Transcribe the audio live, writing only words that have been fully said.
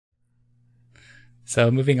So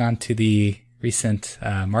moving on to the recent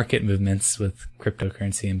market movements with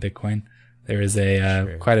cryptocurrency and Bitcoin, there is a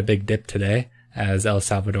Sure. quite a big dip today as El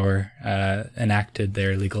Salvador enacted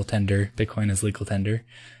their legal tender, Bitcoin as legal tender.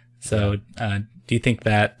 So do you think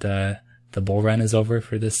that the bull run is over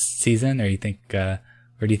for this season, or you think where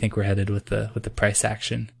do you think we're headed with the price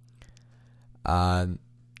action?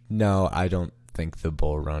 No, I don't think the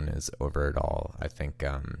bull run is over at all. I think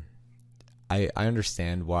I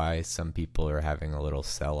understand why some people are having a little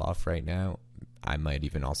sell off right now. I might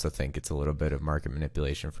even also think it's a little bit of market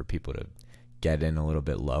manipulation for people to get in a little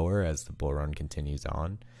bit lower as the bull run continues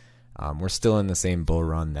on. We're still in the same bull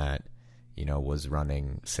run that, was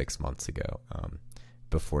running 6 months ago,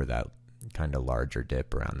 before that kind of larger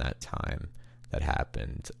dip around that time that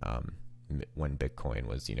happened, when Bitcoin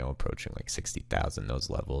was, approaching like 60,000, those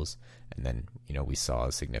levels. And then, we saw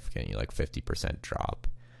a significant, like 50% drop.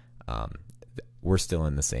 We're still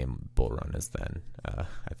in the same bull run as then.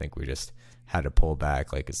 I think we just had to pull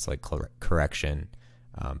back, like it's like correction.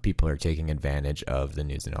 People are taking advantage of the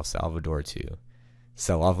news in El Salvador to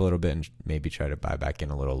sell off a little bit and maybe try to buy back in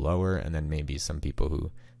a little lower. And then maybe some people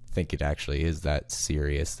who think it actually is that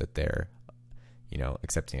serious that they're,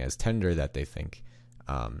 accepting it as tender, that they think,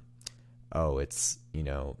 it's,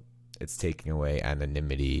 it's taking away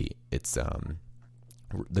anonymity. It's,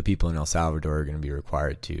 the people in El Salvador are going to be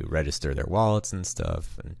required to register their wallets and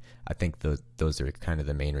stuff. And I think those are kind of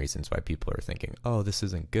the main reasons why people are thinking, oh, this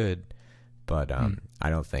isn't good. But I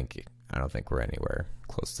don't think we're anywhere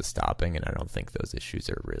close to stopping, and I don't think those issues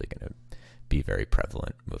are really going to be very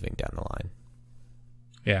prevalent moving down the line.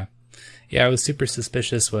 Yeah. Yeah, I was super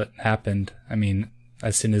suspicious what happened. I mean,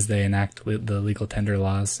 as soon as they enact the legal tender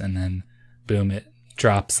laws, and then boom, it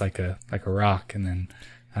drops like a rock, and then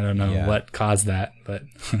I don't know what caused that, but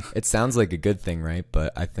it sounds like a good thing, right?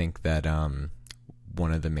 But I think that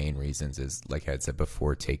one of the main reasons is, like I had said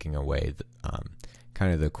before, taking away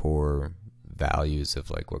kind of the core values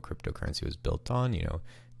of like what cryptocurrency was built on.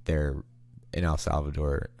 They're in El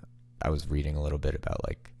Salvador. I was reading a little bit about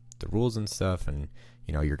like the rules and stuff, and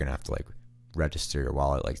you're gonna have to like register your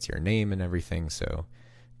wallet like to your name and everything. So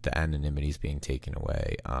the anonymity is being taken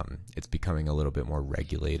away. It's becoming a little bit more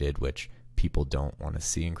regulated, which people don't want to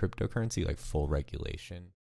see in cryptocurrency, like full regulation.